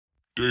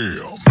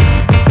Damn.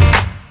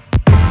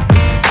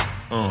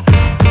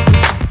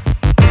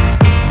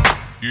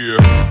 Yeah.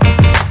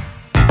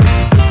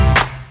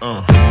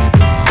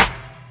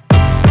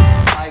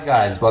 Hi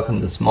guys, welcome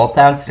to Small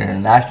Towns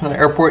International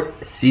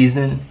Airport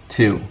Season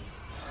 2.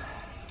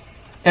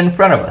 In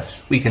front of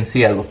us, we can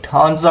see a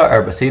Lufthansa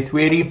Airbus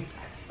A380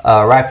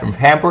 arrived from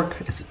Hamburg.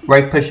 It's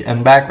right push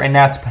and back right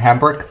now to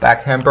Hamburg,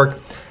 back to Hamburg.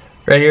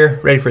 Right here,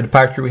 ready for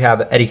departure, we have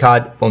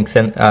Etihad Boeing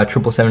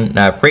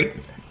 777 Freight,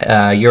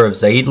 year of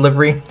Zaid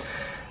livery.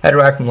 Had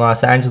arrived from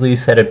Los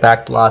Angeles, headed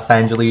back to Los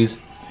Angeles.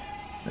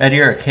 Right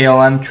here at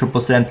KLM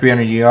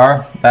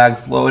 777-300ER,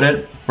 bags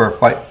loaded for a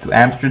flight to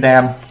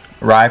Amsterdam.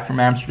 Arrived from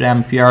Amsterdam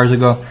a few hours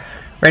ago.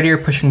 Right here,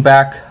 pushing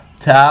back,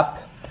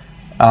 tap.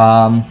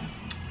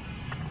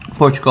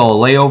 Portugal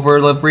layover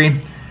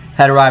livery.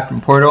 Had arrived from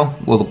Porto.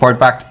 Will depart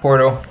back to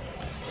Porto.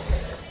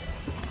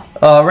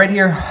 Right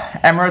here,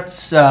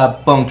 Emirates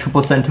Boeing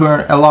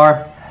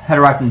 777-200LR. Had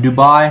arrived from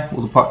Dubai.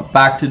 Will depart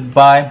back to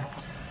Dubai.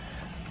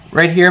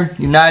 Right here,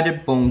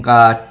 United Boeing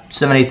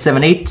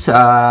 7878.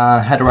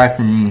 Had arrived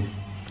from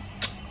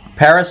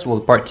Paris. Will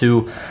depart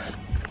to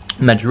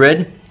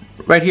Madrid.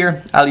 Right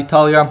here,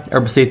 Alitalia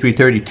Airbus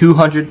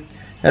A330-200.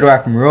 Had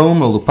arrived from Rome.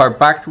 Will depart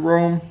back to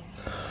Rome.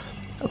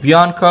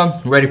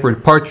 Avianca, ready for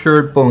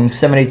departure, Boeing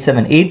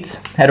 7878.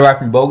 Had arrived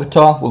from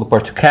Bogota, will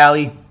depart to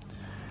Cali.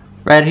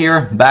 Right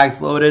here,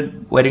 bags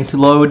loaded, waiting to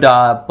load,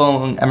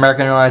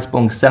 American Airlines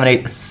Boeing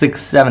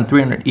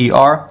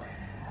 767-300ER.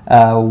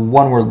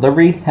 One world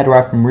livery, had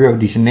arrived from Rio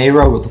de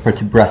Janeiro, will depart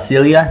to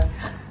Brasilia.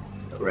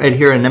 Right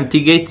here, an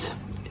empty gate.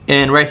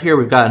 And right here,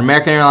 we've got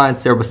American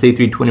Airlines Airbus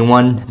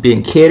A321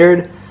 being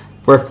catered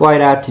for a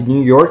flight out to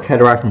New York, had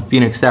arrived from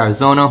Phoenix,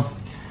 Arizona.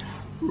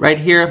 Right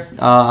here,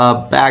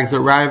 bags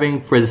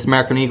arriving for this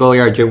American Eagle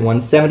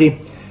ERJ-170.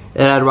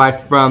 It had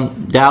arrived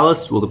from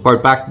Dallas. We'll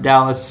depart back to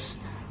Dallas.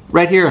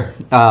 Right here,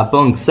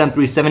 Boeing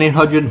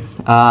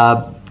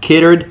 737-800,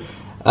 catered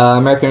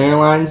American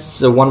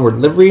Airlines, one word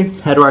livery.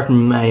 Had arrived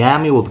from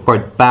Miami. We'll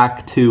depart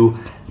back to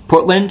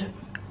Portland.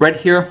 Right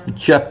here,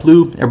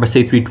 JetBlue Airbus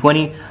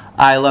A320,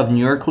 I Love New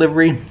York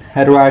livery.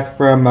 Had arrived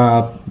from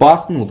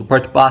Boston. We'll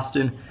depart to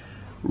Boston.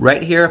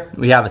 Right here,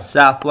 we have a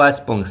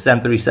Southwest Boeing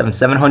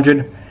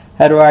 737-700.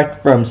 Had arrived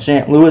from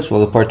St. Louis,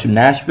 will depart to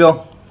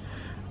Nashville.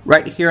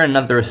 Right here,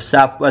 another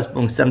Southwest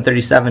Boeing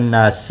 737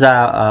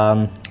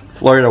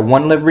 Florida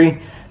 1 livery.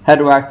 Had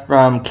arrived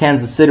from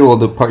Kansas City, will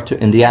depart to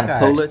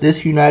Indianapolis.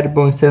 This United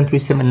Boeing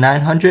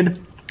 737-900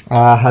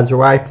 has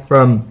arrived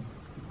from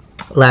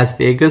Las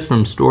Vegas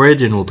from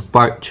storage and will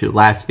depart to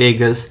Las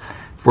Vegas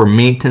for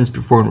maintenance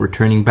before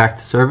returning back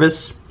to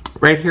service.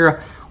 Right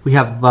here, we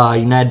have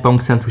United Boeing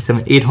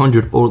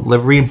 737-800 old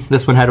livery.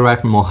 This one had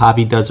arrived from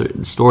Mojave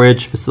Desert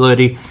Storage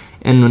Facility,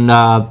 and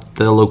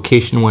the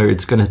location where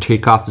it's going to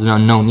take off is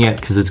unknown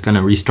yet because it's going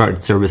to restart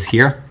its service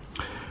here.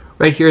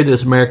 Right here,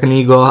 this American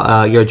Eagle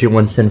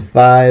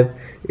ERJ-175.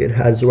 It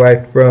has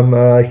arrived from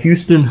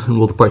Houston and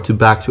will depart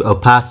back to El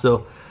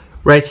Paso.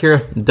 Right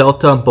here,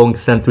 Delta Boeing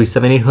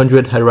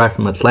 737-800 had arrived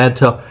from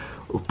Atlanta.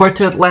 Depart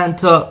to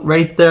Atlanta.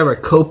 Right there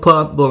at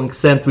Copa Boeing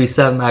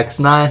 737 MAX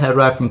 9 had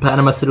arrived from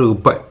Panama City. Will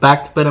depart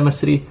back to Panama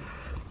City.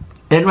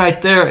 And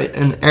right there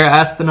in Air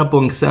Astana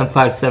Boeing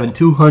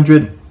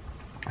 757-200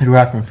 had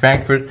arrived from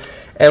Frankfurt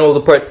and will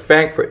depart to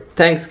Frankfurt.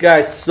 Thanks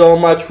guys so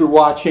much for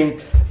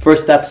watching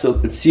first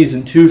episode of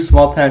Season 2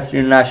 Small Towns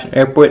International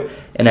Airport,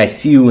 and I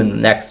see you in the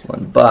next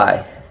one.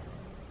 Bye.